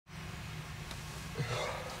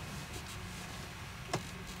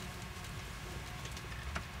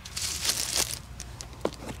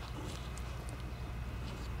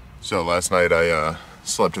So last night I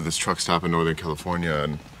slept at this truck stop in Northern California,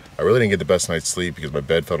 and I really didn't get the best night's sleep because my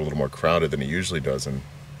bed felt a little more crowded than it usually does, and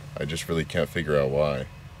I just really can't figure out why.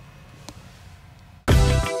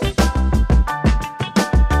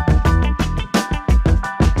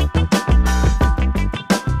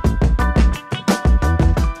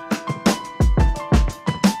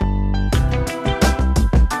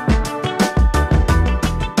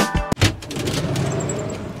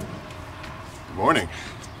 Morning.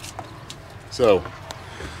 So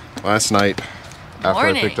last night after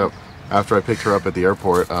I picked her up at the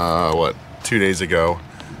airport, 2 days ago,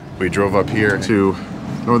 we drove up here to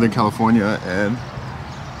Northern California and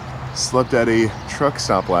slept at a truck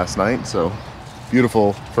stop last night. So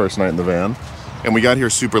beautiful first night in the van. And we got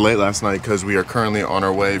here super late last night because we are currently on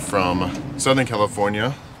our way from Southern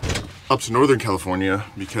California up to Northern California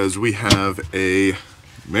because we have a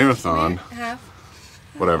marathon, that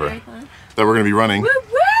we're going to be running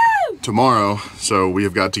tomorrow, so we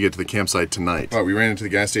have got to get to the campsite tonight. But we ran into the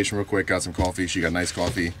gas station real quick, got some coffee. She got nice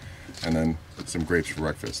coffee, and then some grapes for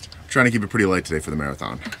breakfast. I'm trying to keep it pretty light today for the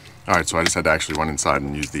marathon. All right, so I just had to actually run inside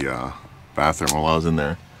and use the bathroom while I was in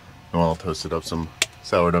there. Noelle toasted up some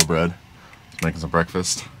sourdough bread, making some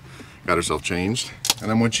breakfast, got herself changed, and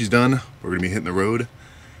then when she's done, we're going to be hitting the road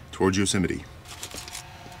towards Yosemite.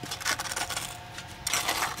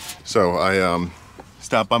 So I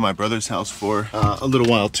stopped by my brother's house for a little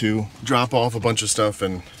while to drop off a bunch of stuff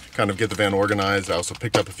and kind of get the van organized. I also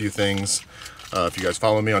picked up a few things. If you guys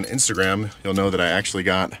follow me on Instagram, you'll know that I actually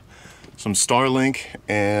got some Starlink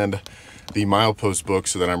and the Milepost book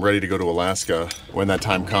so that I'm ready to go to Alaska when that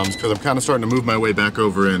time comes, because I'm kind of starting to move my way back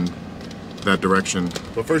over in that direction.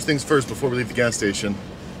 But first things first, before we leave the gas station,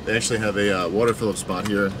 they actually have a water fill-up spot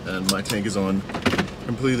here, and my tank is on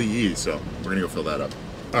completely E, so we're gonna go fill that up.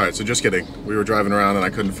 All right, so just kidding. We were driving around and I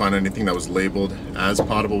couldn't find anything that was labeled as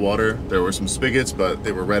potable water. There were some spigots, but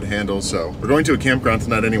they were red handles. So we're going to a campground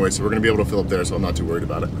tonight anyway, so we're gonna be able to fill up there, so I'm not too worried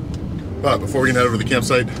about it. But before we can head over to the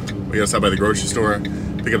campsite, we gotta stop by the grocery store,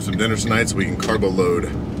 pick up some dinner tonight so we can carbo load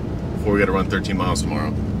before we gotta run 13 miles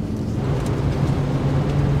tomorrow.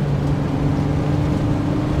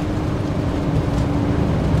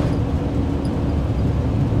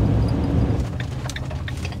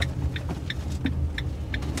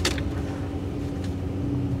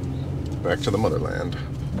 Back to the motherland.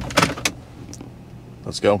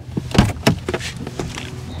 Let's go.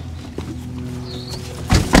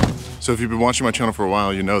 So if you've been watching my channel for a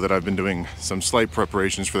while, you know that I've been doing some slight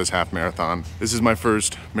preparations for this half marathon. This is my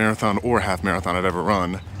first marathon or half marathon I've ever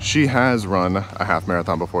run. She has run a half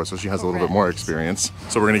marathon before, so she has a little bit more experience.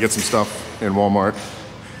 So we're gonna get some stuff in Walmart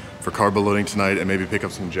for carbo loading tonight and maybe pick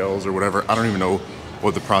up some gels or whatever. I don't even know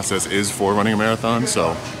what the process is for running a marathon,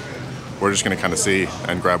 so we're just gonna kind of see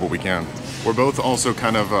and grab what we can. We're both also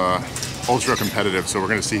kind of ultra competitive, so we're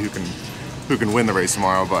gonna see who can win the race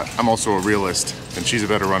tomorrow, but I'm also a realist and she's a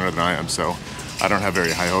better runner than I am, so I don't have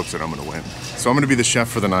very high hopes that I'm gonna win. So I'm gonna be the chef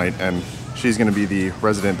for the night and she's gonna be the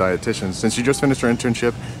resident dietitian since she just finished her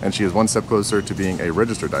internship and she is one step closer to being a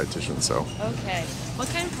registered dietitian, so. Okay, what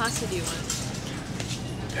kind of pasta do you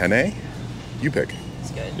want? Penne? You pick.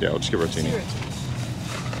 It's good. Yeah, we'll just get rotini.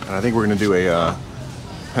 And I think we're gonna do a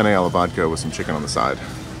penne alla vodka with some chicken on the side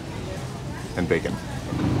and bacon.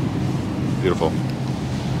 Beautiful.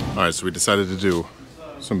 All right, so we decided to do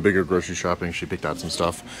some bigger grocery shopping. She picked out some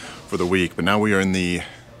stuff for the week, but now we are in the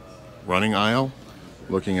running aisle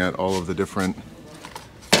looking at all of the different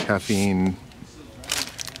caffeine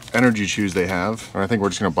energy chews they have. And I think we're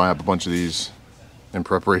just gonna buy up a bunch of these in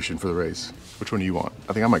preparation for the race. Which one do you want?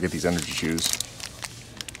 I think I might get these energy chews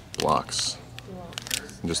blocks.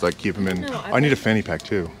 And just like keep them in. No, I need a fanny pack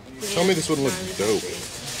too. Yeah. Tell me this wouldn't look dope.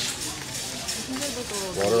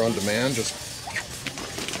 Water on demand,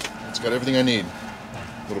 it's got everything I need.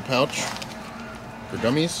 Little pouch for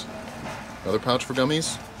gummies, another pouch for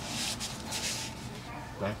gummies,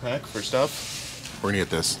 backpack for stuff. We're gonna get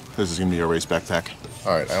this. This is gonna be a race backpack.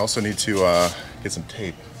 All right, I also need to get some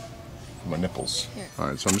tape for my nipples. Here. All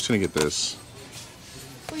right, so I'm just gonna get this.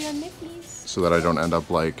 For your nipples. So that I don't end up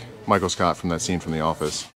like Michael Scott from that scene from The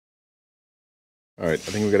Office. All right,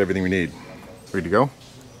 I think we got everything we need. Ready to go?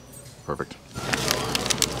 Perfect.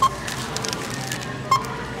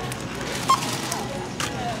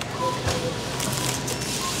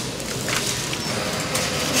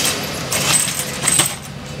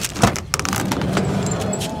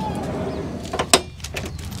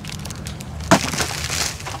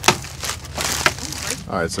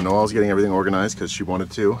 All right, so Noelle's getting everything organized because she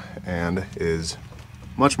wanted to and is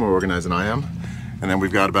much more organized than I am. And then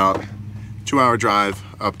we've got about 2-hour drive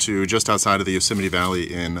up to just outside of the Yosemite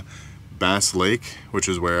Valley in Bass Lake, which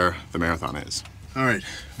is where the marathon is. All right,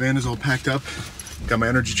 van is all packed up. Got my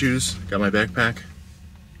energy chews, got my backpack,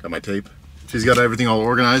 got my tape. She's got everything all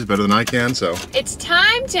organized better than I can, so. It's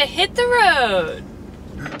time to hit the road.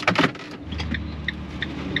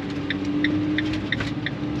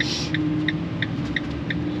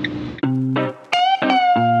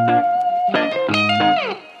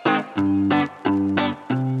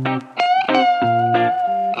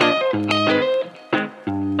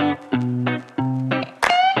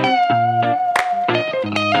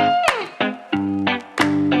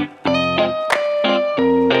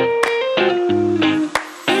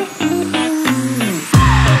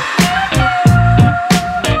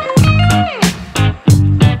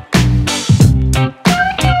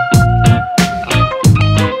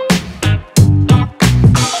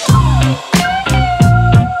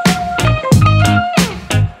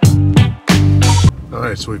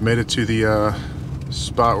 So we've made it to the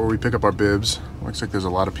spot where we pick up our bibs. Looks like there's a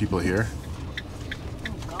lot of people here.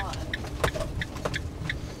 Oh God.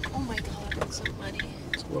 Oh my God, it's so muddy.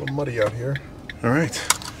 It's a little muddy out here. All right,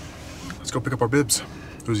 let's go pick up our bibs.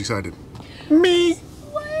 Who's excited? Me.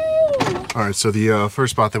 Woo! All right, so the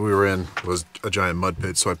first spot that we were in was a giant mud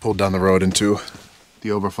pit. So I pulled down the road into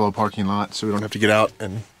the overflow parking lot so we don't have to get out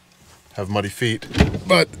and have muddy feet.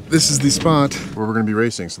 But this is the spot where we're gonna be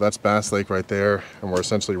racing. So that's Bass Lake right there, and we're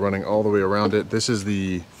essentially running all the way around it. This is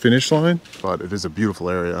the finish line, but it is a beautiful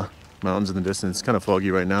area. Mountains in the distance. It's kind of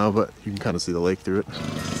foggy right now, but you can kind of see the lake through it.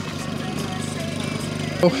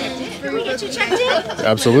 Can we get you checked in?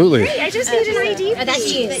 Absolutely. I just need an ID. Oh,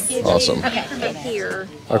 that's you. Awesome. Okay. From here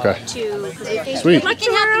Okay. to Sweet. You can have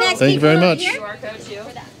the next Thank you very much. QR code too.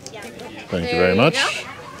 Thank you very much.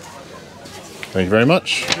 Thank you very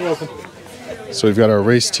much. You're welcome. So we've got our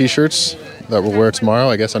race t-shirts that we'll wear tomorrow,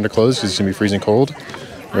 I guess under clothes because it's gonna be freezing cold.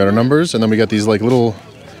 We got our numbers, and then we got these like little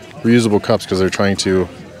reusable cups because they're trying to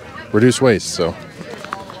reduce waste. So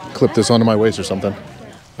clip this onto my waist or something.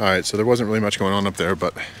 All right, so there wasn't really much going on up there,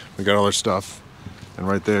 but we got all our stuff, and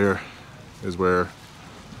right there is where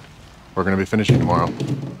we're gonna be finishing tomorrow.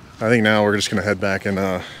 I think now we're just gonna head back and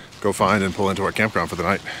go find and pull into our campground for the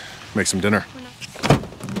night, make some dinner.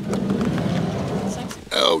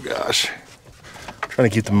 Oh gosh. Trying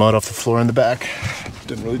to keep the mud off the floor in the back.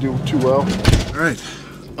 Didn't really do too well. All right,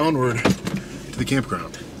 onward to the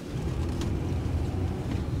campground.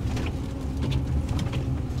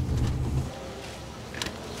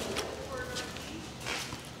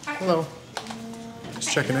 Hello.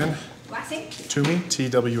 Just checking in. Tumi,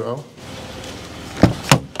 T-W-O. All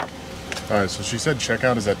right, so she said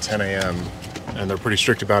checkout is at 10 a.m. and they're pretty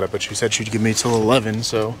strict about it, but she said she'd give me till 11,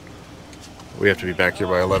 so we have to be back here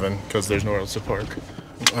by 11 because there's nowhere else to park.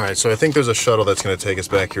 All right, so I think there's a shuttle that's gonna take us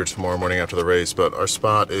back here tomorrow morning after the race, but our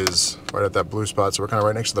spot is right at that blue spot, so we're kind of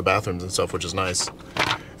right next to the bathrooms and stuff, which is nice.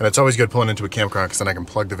 And it's always good pulling into a campground because then I can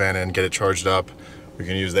plug the van in, get it charged up. We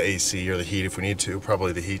can use the AC or the heat if we need to.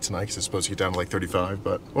 Probably the heat tonight because it's supposed to get down to like 35,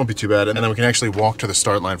 but it won't be too bad. And then we can actually walk to the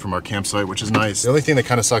start line from our campsite, which is nice. The only thing that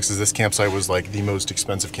kind of sucks is this campsite was like the most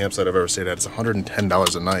expensive campsite I've ever stayed at. It's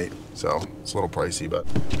 $110 a night, so it's a little pricey, but.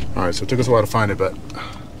 All right, so it took us a while to find it, but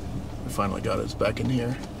we finally got it. It's back in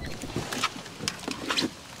here.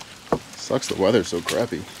 Sucks the weather's so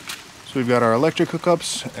crappy. So we've got our electric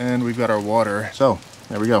hookups and we've got our water. So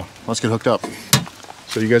there we go, let's get hooked up.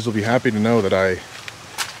 So you guys will be happy to know that I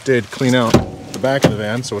did clean out the back of the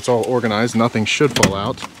van, so it's all organized. Nothing should fall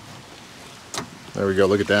out. There we go,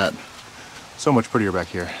 look at that. So much prettier back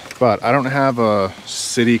here. But I don't have a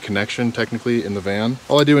city connection technically in the van.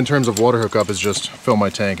 All I do in terms of water hookup is just fill my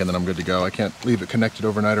tank and then I'm good to go. I can't leave it connected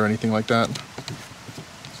overnight or anything like that.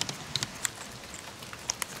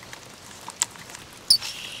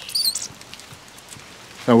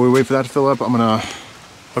 Now we wait for that to fill up, I'm gonna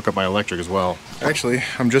hook up my electric as well. Actually,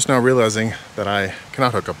 I'm just now realizing that I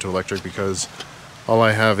cannot hook up to electric because all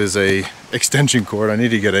I have is a extension cord. I need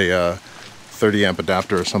to get a 30 amp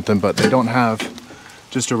adapter or something, but they don't have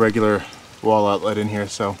just a regular wall outlet in here,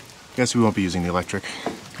 so I guess we won't be using the electric.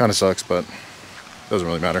 Kind of sucks, but doesn't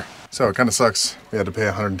really matter. So it kind of sucks. We had to pay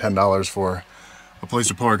 $110 for a place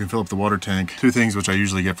to park and fill up the water tank. Two things which I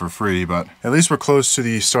usually get for free, but at least we're close to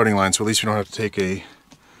the starting line, so at least we don't have to take a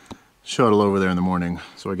shuttle over there in the morning.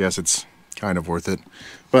 So I guess it's kind of worth it.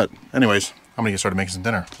 But anyways, I'm gonna get started making some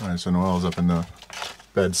dinner. All right, so Noelle's up in the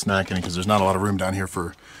bed snacking because there's not a lot of room down here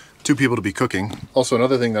for two people to be cooking. Also,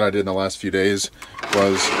 another thing that I did in the last few days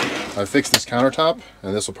was I fixed this countertop,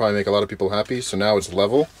 and this will probably make a lot of people happy. So now it's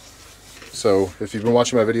level. So if you've been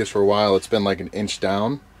watching my videos for a while, it's been like an inch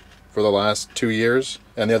down for the last 2 years.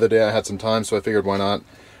 And the other day I had some time, so I figured why not.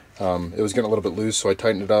 It was getting a little bit loose, so I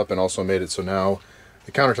tightened it up and also made it so now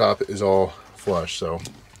the countertop is all flush, so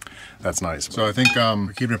that's nice. So I think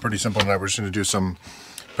we're keeping it pretty simple tonight. We're just gonna do some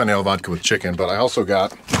penne alla vodka with chicken, but I also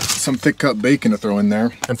got some thick cut bacon to throw in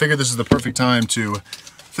there, and figured this is the perfect time to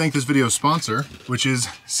thank this video's sponsor, which is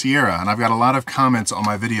Sierra. And I've got a lot of comments on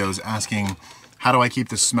my videos asking, how do I keep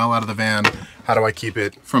the smell out of the van? How do I keep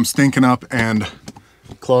it from stinking up and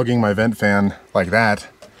clogging my vent fan like that?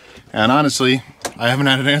 And honestly, I haven't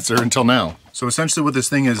had an answer until now. So essentially what this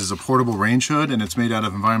thing is a portable range hood, and it's made out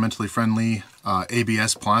of environmentally friendly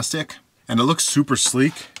ABS plastic. And it looks super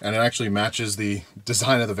sleek, and it actually matches the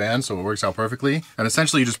design of the van, so it works out perfectly. And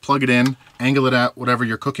essentially you just plug it in, angle it at whatever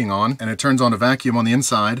you're cooking on, and it turns on a vacuum on the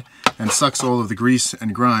inside and sucks all of the grease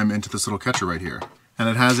and grime into this little catcher right here. And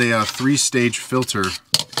it has a 3-stage filter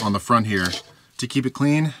on the front here to keep it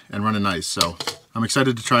clean and running nice. So I'm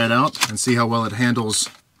excited to try it out and see how well it handles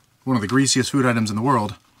one of the greasiest food items in the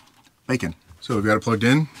world, bacon. So we've got it plugged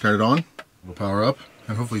in, turn it on, we'll power up,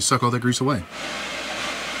 and hopefully suck all that grease away.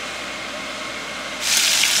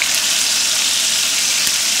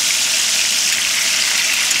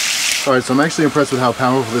 Alright, so I'm actually impressed with how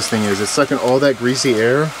powerful this thing is. It's sucking all that greasy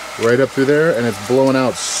air right up through there, and it's blowing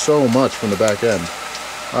out so much from the back end.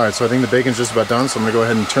 Alright, so I think the bacon's just about done, so I'm going to go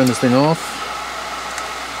ahead and turn this thing off.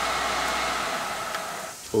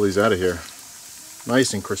 Pull these out of here.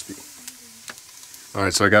 Nice and crispy.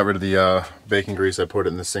 Alright, so I got rid of the bacon grease. I put it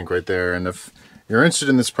in the sink right there, and if you're interested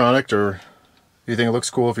in this product, or you think it looks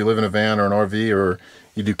cool if you live in a van or an RV, or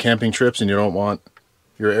you do camping trips and you don't want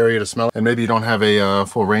your area to smell, and maybe you don't have a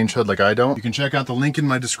full range hood like I don't, you can check out the link in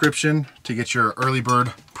my description to get your early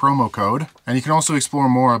bird promo code. And you can also explore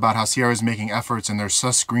more about how Sierra is making efforts in their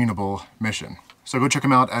Susgreenable mission. So go check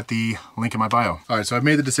them out at the link in my bio. All right, so I've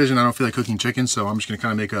made the decision. I don't feel like cooking chicken, so I'm just gonna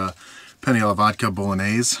kind of make a penne alla vodka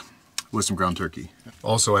bolognese with some ground turkey.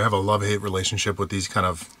 Also, I have a love-hate relationship with these kind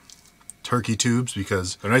of turkey tubes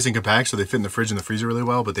because they're nice and compact, so they fit in the fridge and the freezer really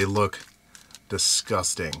well, but they look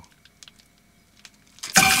disgusting.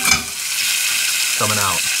 Coming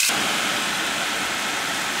out.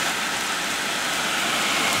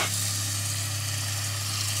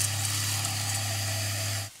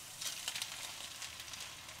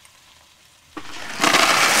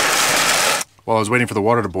 While I was waiting for the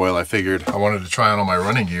water to boil, I figured I wanted to try on my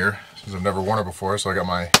running gear since I've never worn it before. So I got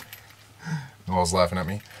my, Noel's laughing at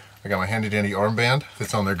me. I got my handy dandy armband,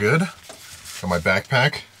 fits on there good. Got my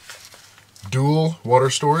backpack, dual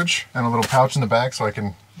water storage, and a little pouch in the back so I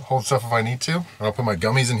can hold stuff if I need to. And I'll put my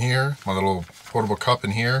gummies in here, my little portable cup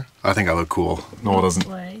in here. I think I look cool. Noel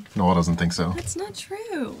doesn't think so. That's not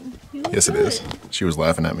true. Yes, it is. She was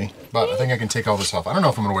laughing at me. But I think I can take all this off. I don't know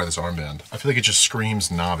if I'm gonna wear this armband. I feel like it just screams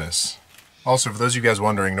novice. Also, for those of you guys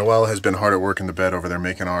wondering, Noel has been hard at work in the bed over there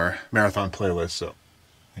making our marathon playlist, so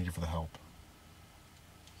thank you for the help.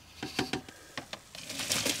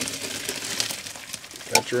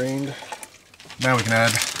 That drained. Now we can add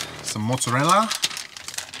some mozzarella,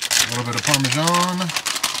 a little bit of Parmesan,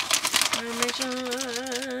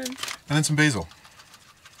 and then some basil.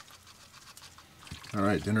 All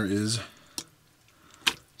right, dinner is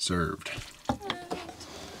served.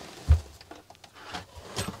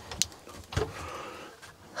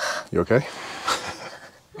 You okay?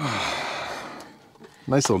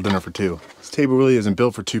 Nice little dinner for two. This table really isn't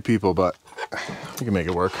built for 2 people, but we can make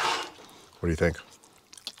it work. What do you think?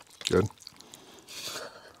 Good?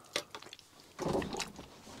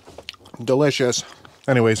 Delicious.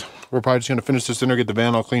 Anyways, we're probably just gonna finish this dinner, get the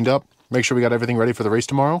van all cleaned up, make sure we got everything ready for the race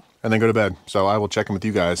tomorrow, and then go to bed. So I will check in with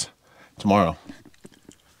you guys tomorrow.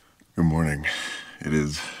 Good morning. It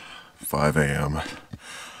is 5 a.m.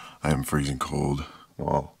 I am freezing cold.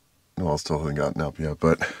 Well, I still haven't gotten up yet,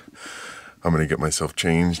 but I'm gonna get myself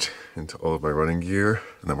changed into all of my running gear,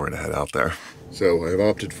 and then we're gonna head out there. So I've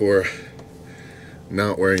opted for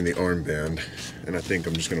not wearing the armband, and I think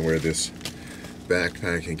I'm just gonna wear this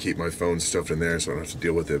backpack and keep my phone stuffed in there so I don't have to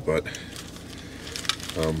deal with it. But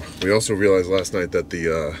we also realized last night that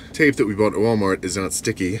the tape that we bought at Walmart is not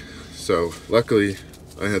sticky, so luckily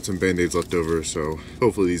I had some band-aids left over, so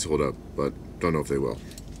hopefully these hold up, but don't know if they will.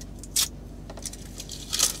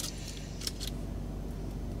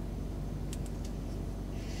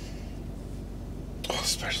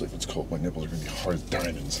 Especially if it's cold, my nipples are gonna be hard as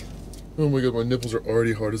diamonds. Oh my god, my nipples are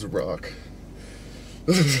already hard as a rock.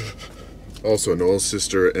 Also, Noel's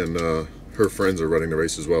sister and her friends are running the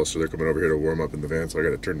race as well, so they're coming over here to warm up in the van, so I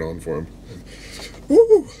got it turned on for them.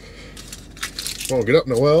 Woo! Come on, get up,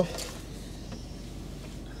 Noel.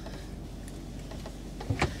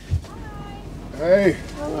 Hey.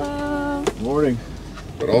 Hello. Morning.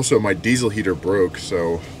 But also, my diesel heater broke,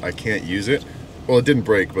 so I can't use it. Well, it didn't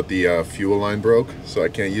break, but the fuel line broke, so I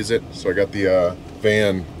can't use it. So I got the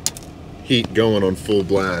van heat going on full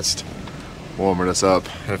blast, warming us up,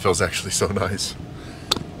 and it feels actually so nice.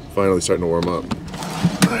 Finally starting to warm up.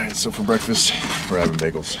 All right, so for breakfast, we're having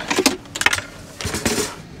bagels.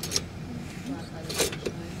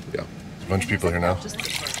 Yeah, there's a bunch of people here now.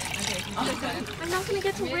 I'm not gonna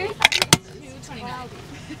get to wear it.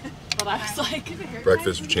 But I was like,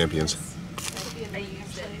 Breakfast for champions.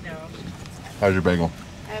 How's your bagel?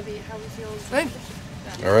 Abby, how we feel?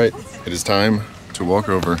 All right, it is time to walk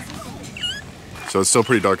over. So it's still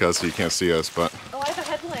pretty dark out, so you can't see us, but Oh, I have a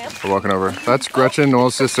headlamp. we're walking over. That's Gretchen,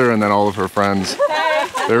 Noel's sister, and then all of her friends.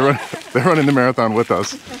 They're running the marathon with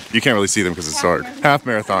us. You can't really see them because it's dark. Half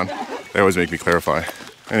marathon. They always make me clarify.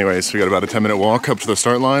 Anyways, we got about a 10-minute walk up to the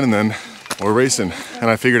start line, and then we're racing. And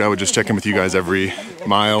I figured I would just check in with you guys every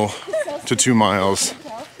mile to 2 miles,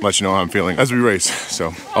 let you know how I'm feeling as we race.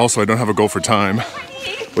 So, also, I don't have a goal for time.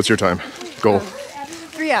 What's your time? Goal?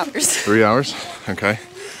 3 hours. 3 hours? Okay.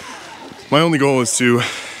 My only goal is to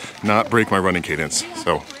not break my running cadence.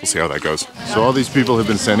 So we'll see how that goes. So all these people have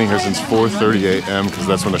been standing here since 4:30 a.m. because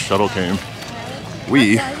that's when the shuttle came.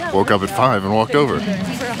 We woke up at 5 and walked over.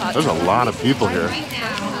 There's a lot of people here.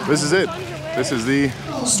 This is it. This is the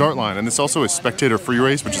start line. And this also is spectator free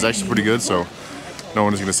race, which is actually pretty good. So no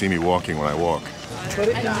one is going to see me walking when I walk.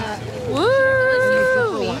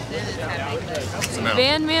 Woo! So now,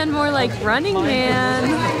 Van man, more like running man.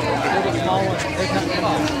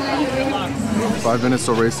 5 minutes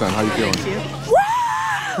till race time. How you feeling?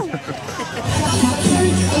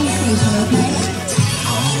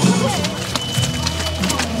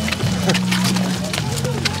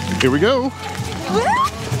 Here we go.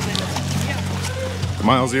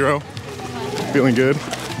 Mile 0. Feeling good.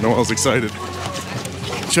 Noel's excited.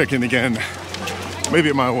 Check in again. Maybe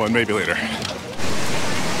at mile 1, maybe later.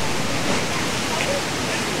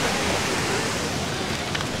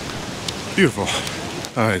 Beautiful.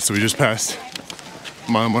 All right, so we just passed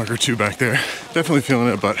mile marker 2 back there. Definitely feeling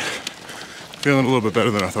it, but feeling a little bit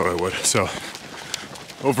better than I thought I would. So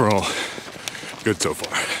overall, good so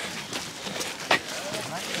far.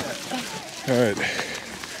 All right,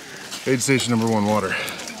 aid station number 1, water.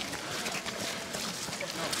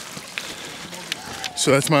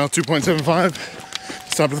 So that's mile 2.75.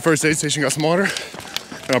 Stopped at the first aid station, got some water,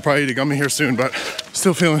 and I'll probably eat a gummy here soon, but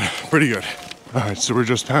still feeling pretty good. All right, so we're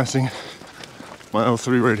just passing mile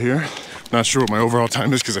 3 right here. Not sure what my overall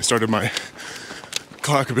time is because I started my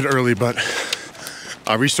clock a bit early, but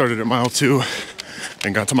I restarted at mile 2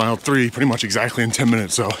 and got to mile 3 pretty much exactly in 10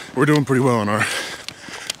 minutes. So we're doing pretty well on our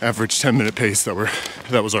average 10-minute pace that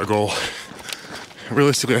was our goal.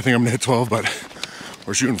 Realistically, I think I'm gonna hit 12, but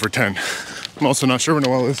we're shooting for 10. I'm also not sure where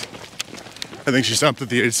Noelle is. I think she stopped at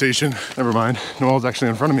the aid station. Never mind, Noelle's actually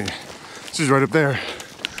in front of me. She's right up there.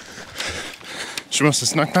 She must have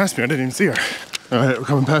snuck past me, I didn't even see her. All right, we're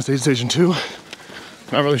coming past aid station 2.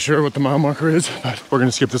 Not really sure what the mile marker is, but we're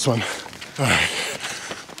gonna skip this one. All right.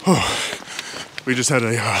 Whew. We just had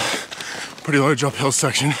a pretty large uphill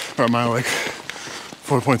section, or mile like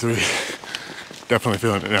 4.3. Definitely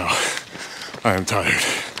feeling it now. I am tired.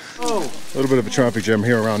 Oh. A little bit of a traffic jam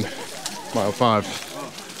here around mile 5.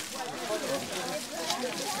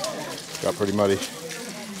 Got pretty muddy.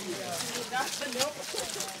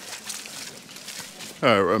 All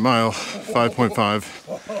right, we're at mile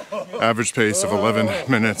 5.5. Average pace of 11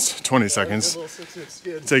 minutes, 20 seconds.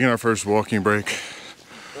 Taking our first walking break.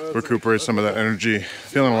 Recuperate some of that energy.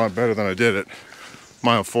 Feeling a lot better than I did at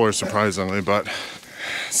mile 4, surprisingly, but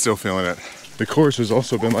still feeling it. The course has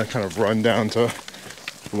also been like kind of run down to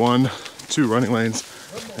 1, 2 running lanes,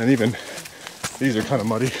 and even these are kind of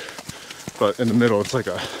muddy, but in the middle it's like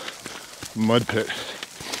a mud pit.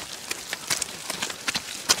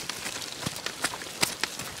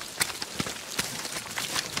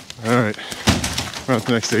 All right, we're at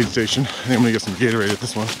the next aid station. I think I'm gonna get some Gatorade at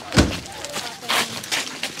this one.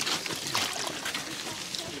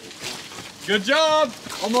 Good job!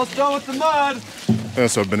 Almost done with the mud! I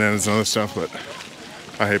also have bananas and other stuff, but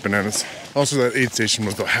I hate bananas. Also, that aid station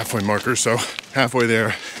was the halfway marker, so halfway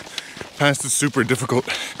there, past the super difficult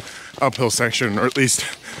uphill section, or at least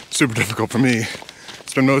super difficult for me.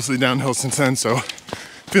 It's been mostly downhill since then, so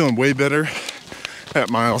feeling way better at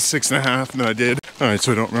mile 6.5 than I did. All right,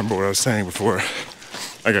 so I don't remember what I was saying before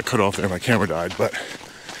I got cut off there, my camera died, but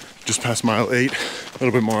just past mile 8, a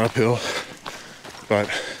little bit more uphill, but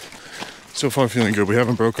so far feeling good. We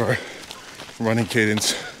haven't broke our running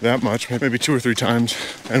cadence that much, maybe 2 or 3 times,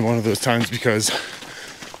 and one of those times because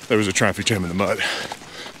there was a traffic jam in the mud.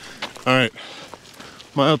 All right,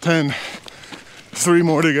 mile 10, 3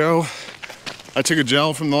 more to go. I took a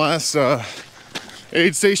gel from the last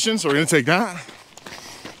aid station, so we're gonna take that.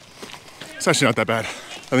 It's actually not that bad.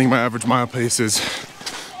 I think my average mile pace is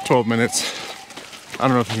 12 minutes. I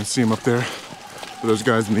don't know if you can see them up there, but those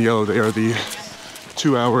guys in the yellow, they are the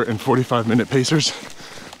 2 hour and 45 minute pacers.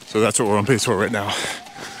 So that's what we're on pace for right now.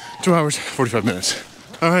 2 hours, 45 minutes.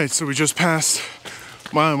 All right, so we just passed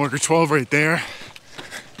mile marker 12 right there.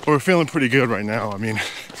 We're feeling pretty good right now. I mean,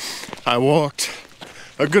 I walked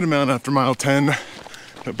a good amount after mile 10,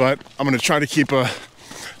 but I'm gonna try to keep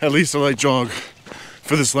at least a light jog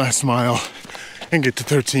for this last mile and get to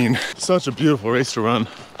 13. Such a beautiful race to run.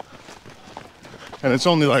 And it's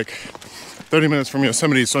only like 30 minutes from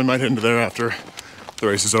Yosemite, so I might head into there after the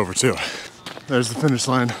race is over too. There's the finish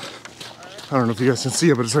line. I don't know if you guys can see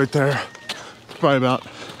it, but it's right there. Probably about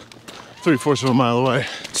 3/4 of a mile away.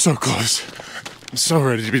 So close. I'm so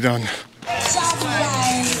ready to be done.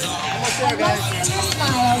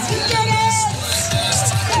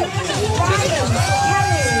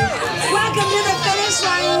 Welcome to the finish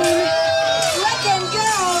line. Look and go.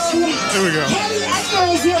 Here we go. Kelly Echo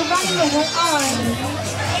is here running with her arm.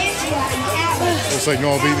 Looks like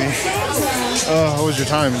Noel beat me. What was your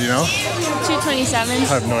time, do you know? 2:27. I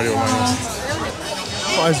have no idea what mine was.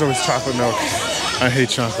 Why is there always chocolate milk? I hate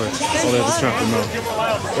chocolate. All they have is chocolate milk.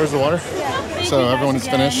 Where's the water? So everyone is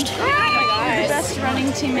finished. Best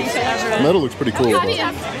running teammates ever. The medal looks pretty cool.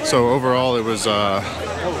 So overall, it was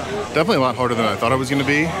definitely a lot harder than I thought it was going to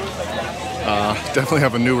be. Definitely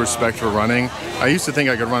have a new respect for running. I used to think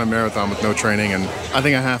I could run a marathon with no training, and I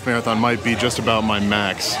think a half marathon might be just about my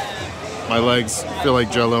max. My legs feel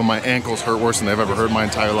like jello, my ankles hurt worse than they've ever hurt in my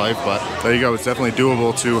entire life, but there you go, it's definitely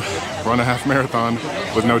doable to run a half marathon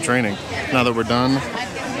with no training. Now that we're done,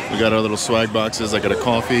 we got our little swag boxes. I got a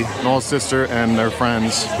coffee. Noel's sister and their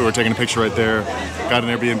friends who are taking a picture right there got an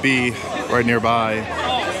Airbnb right nearby.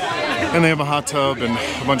 And they have a hot tub and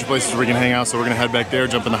a bunch of places where we can hang out, so we're gonna head back there,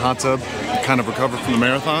 jump in the hot tub, kind of recover from the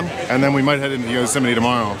marathon, and then we might head into Yosemite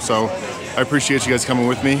tomorrow. So I appreciate you guys coming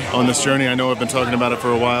with me on this journey. I know I've been talking about it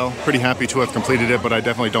for a while. Pretty happy to have completed it, but I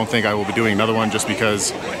definitely don't think I will be doing another one just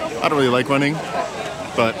because I don't really like running,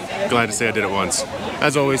 but glad to say I did it once.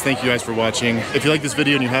 As always, thank you guys for watching. If you like this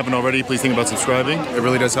video and you haven't already, please think about subscribing. It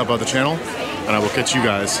really does help out the channel, and I will catch you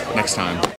guys next time.